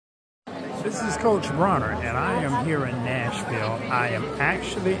This is Coach Bronner, and I am here in Nashville. I am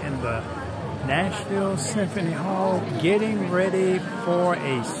actually in the Nashville Symphony Hall getting ready for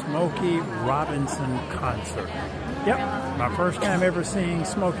a Smokey Robinson concert. Yep, my first time ever seeing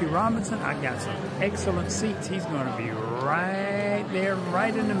Smokey Robinson. I got some excellent seats. He's going to be right there,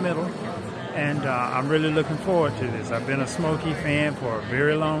 right in the middle. And I'm really looking forward to this. I've been a Smokey fan for a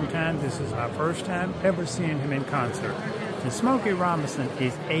very long time. This is my first time ever seeing him in concert. And Smokey Robinson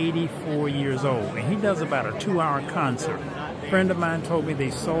is 84 years old, and he does about a 2-hour concert. A friend of mine told me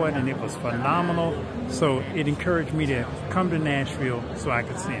they saw it, and it was phenomenal. So it encouraged me to come to Nashville so I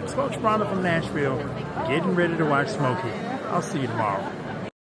could see him. Coach Bronner from Nashville, getting ready to watch Smokey. I'll see you tomorrow.